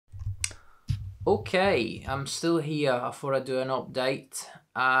Okay, I'm still here. I thought I'd do an update.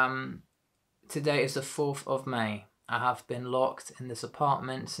 Today is the 4th of May. I have been locked in this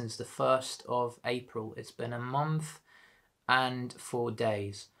apartment since the 1st of April. It's been a month and 4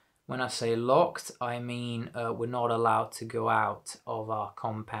 days. When I say locked, I mean we're not allowed to go out of our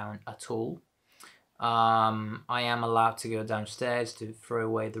compound at all. I am allowed to go downstairs to throw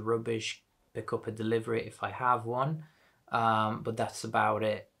away the rubbish, pick up a delivery if I have one, but that's about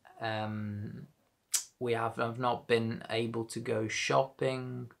it. I've not been able to go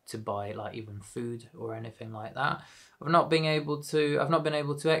shopping to buy like even food or anything like that. I've not been able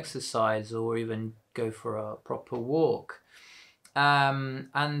to exercise or even go for a proper walk.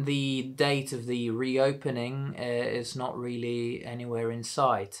 And the date of the reopening is not really anywhere in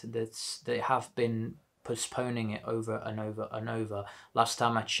sight. They have been postponing it over and over and over. Last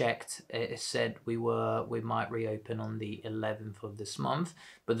time I checked, it said we might reopen on the 11th of this month,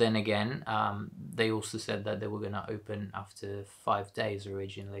 but then again, they also said that they were going to open after 5 days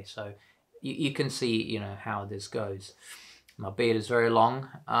originally. So you can see, how this goes. My beard is very long,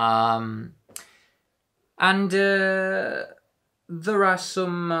 and there are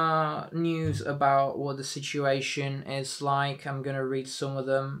some news about what the situation is like. I'm gonna read some of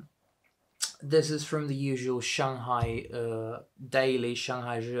them. This is from the usual Shanghai daily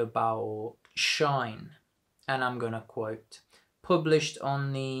Shanghai Zhibao or Shine, and I'm gonna quote, published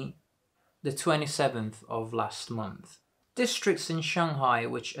on the 27th of last month. Districts in Shanghai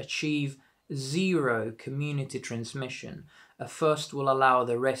which achieve zero community transmission first will allow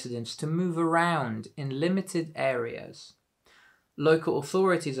their residents to move around in limited areas. Local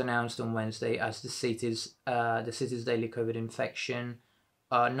authorities announced on Wednesday as the city's daily COVID infection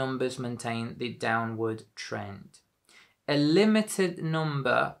numbers maintain the downward trend. A limited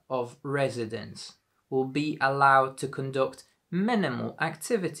number of residents will be allowed to conduct minimal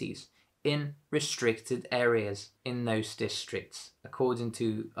activities in restricted areas in those districts, according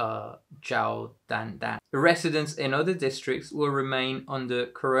to Zhao Dan. Residents in other districts will remain under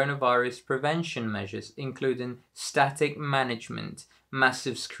coronavirus prevention measures, including static management,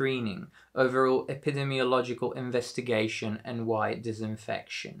 massive screening, overall epidemiological investigation, and wide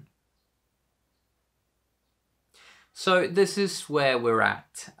disinfection. So this is where we're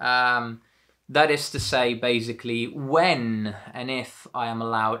at. That is to say, basically, when and if I am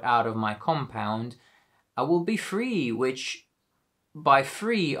allowed out of my compound, I will be free, which by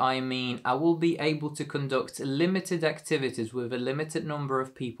free, I mean I will be able to conduct limited activities with a limited number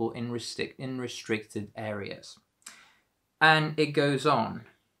of people in restricted areas. And it goes on.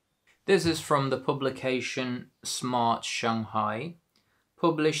 This is from the publication Smart Shanghai,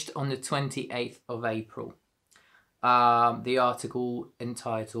 published on the 28th of April. The article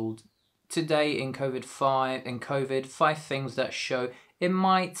entitled Today in COVID, 5 things that show it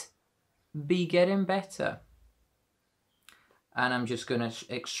might be getting better. And I'm just going to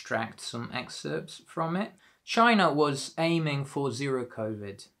extract some excerpts from it. China was aiming for zero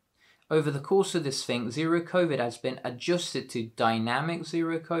COVID. Over the course of this thing, zero COVID has been adjusted to dynamic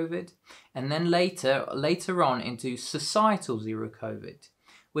zero COVID, and then later on into societal zero COVID,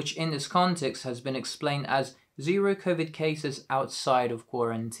 which in this context has been explained as zero COVID cases outside of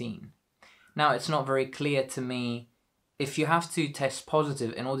quarantine. Now, it's not very clear to me, if you have to test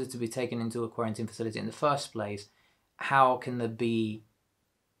positive in order to be taken into a quarantine facility in the first place, how can there be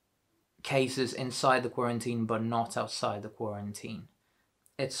cases inside the quarantine but not outside the quarantine?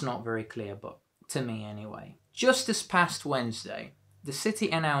 It's not very clear, but to me anyway. Just this past Wednesday, the city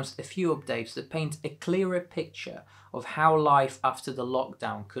announced a few updates that paint a clearer picture of how life after the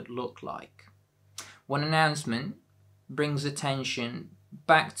lockdown could look like. One announcement brings attention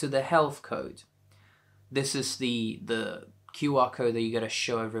back to the health code. This is the QR code that you gotta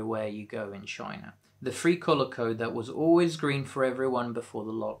show everywhere you go in China. The free color code that was always green for everyone before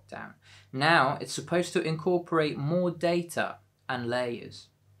the lockdown. Now it's supposed to incorporate more data and layers.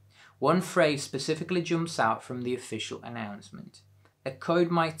 One phrase specifically jumps out from the official announcement. A code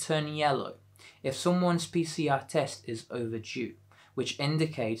might turn yellow if someone's PCR test is overdue, which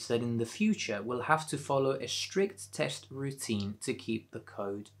indicates that in the future we'll have to follow a strict test routine to keep the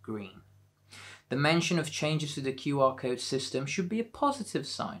code green. The mention of changes to the QR code system should be a positive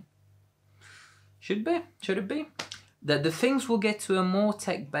sign. Should it be? That the things will get to a more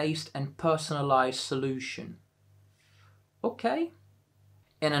tech-based and personalized solution. Okay.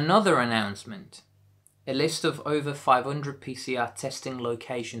 In another announcement, a list of over 500 PCR testing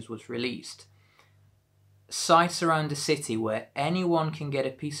locations was released. Sites around the city where anyone can get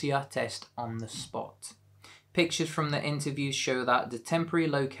a PCR test on the spot. Pictures from the interviews show that the temporary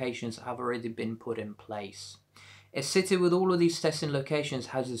locations have already been put in place. A city with all of these testing locations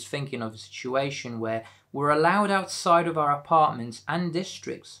has us thinking of a situation where we're allowed outside of our apartments and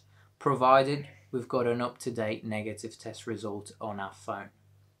districts, provided we've got an up-to-date negative test result on our phone,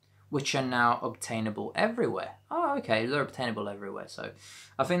 which are now obtainable everywhere. Oh, okay, they're obtainable everywhere. So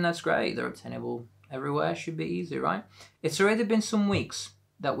I think that's great. They're obtainable everywhere. Should be easy, right? It's already been some weeks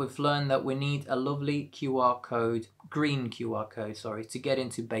that we've learned that we need a lovely QR code, green QR code, sorry, to get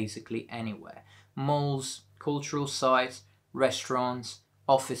into basically anywhere. Malls, cultural sites, restaurants,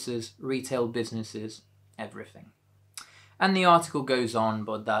 offices, retail businesses, everything. And the article goes on,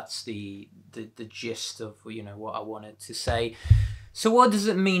 but that's the gist of, you know, what I wanted to say. So what does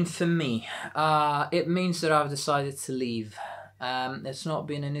it mean for me? It means that I've decided to leave. It's not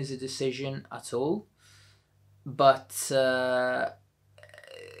been an easy decision at all, but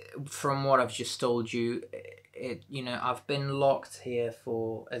from what I've just told you, you know, I've been locked here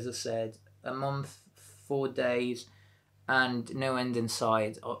for, as I said, a month, 4 days, and no end in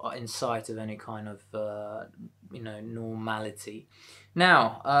sight of any kind of you know, normality.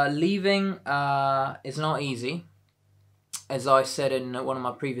 Now, leaving is not easy. As I said in one of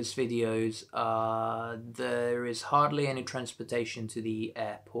my previous videos, there is hardly any transportation to the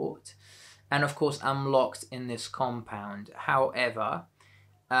airport, and of course I'm locked in this compound. However,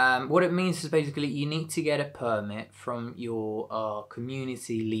 what it means is basically you need to get a permit from your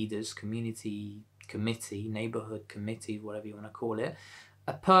community leaders, community committee, neighborhood committee, whatever you want to call it,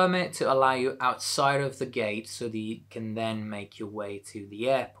 a permit to allow you outside of the gate so that you can then make your way to the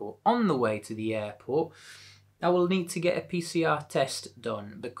airport. On the way to the airport, I will need to get a PCR test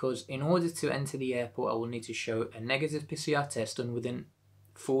done, because in order to enter the airport, I will need to show a negative PCR test done within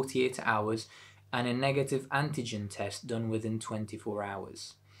 48 hours and a negative antigen test done within 24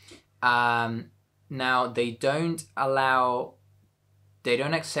 hours. Now, they don't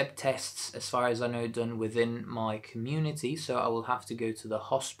accept tests, as far as I know, done within my community, so I will have to go to the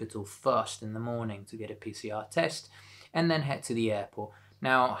hospital first in the morning to get a PCR test and then head to the airport.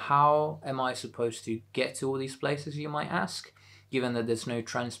 Now, how am I supposed to get to all these places, you might ask, given that there's no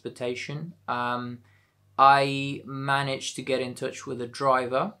transportation? I managed to get in touch with a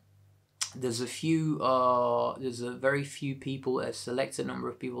driver. There's a very few people, a selected number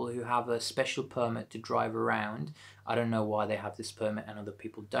of people who have a special permit to drive around. I don't know why they have this permit and other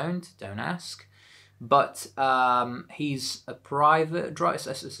people don't ask. But he's a private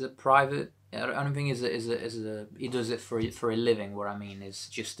driver. It's a private. I don't think he does it for a living. What I mean is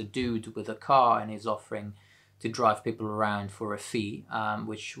just a dude with a car, and he's offering to drive people around for a fee,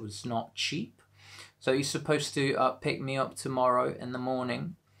 which was not cheap. So he's supposed to pick me up tomorrow in the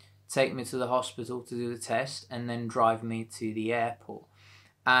morning, take me to the hospital to do the test, and then drive me to the airport.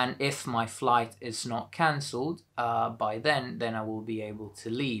 And if my flight is not cancelled by then I will be able to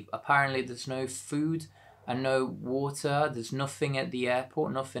leave. Apparently there's no food and no water. There's nothing at the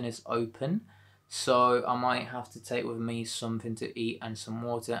airport. Nothing is open. So I might have to take with me something to eat and some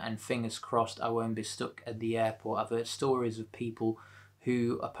water, and fingers crossed I won't be stuck at the airport. I've heard stories of people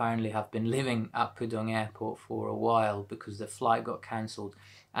who apparently have been living at Pudong Airport for a while because their flight got cancelled.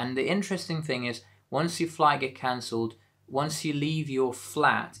 And the interesting thing is, once your flight gets cancelled, once you leave your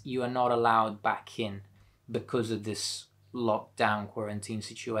flat, you are not allowed back in because of this lockdown quarantine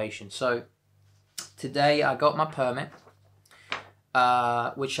situation. So today I got my permit,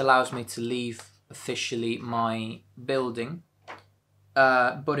 which allows me to leave officially my building.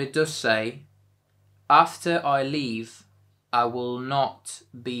 But it does say, after I leave, I will not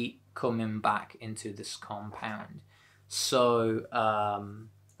be coming back into this compound. So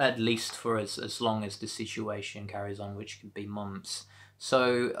at least for as long as the situation carries on, which could be months.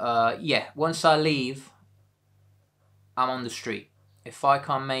 So yeah, once I leave, I'm on the street. If I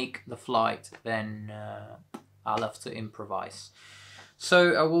can't make the flight, then I'll have to improvise.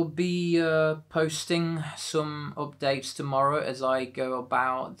 So I will be posting some updates tomorrow as I go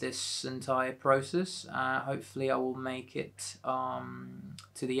about this entire process. Hopefully I will make it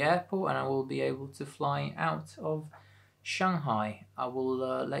to the airport and I will be able to fly out of Shanghai. I will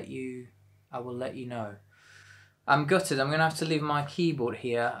let you know. I'm gutted. I'm gonna have to leave my keyboard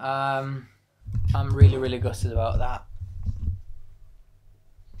here. I'm really gutted about that.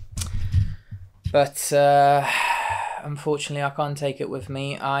 But unfortunately, I can't take it with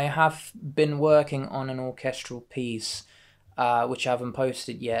me. I have been working on an orchestral piece, which I haven't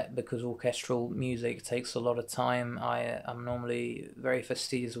posted yet because orchestral music takes a lot of time. I'm normally very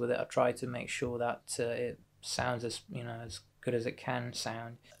fastidious with it. I try to make sure that it sounds as good as it can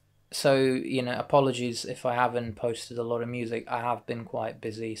sound. So apologies if I haven't posted a lot of music. I have been quite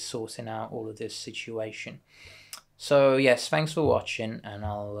busy sorting out all of this situation. So yes, thanks for watching, and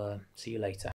I'll see you later.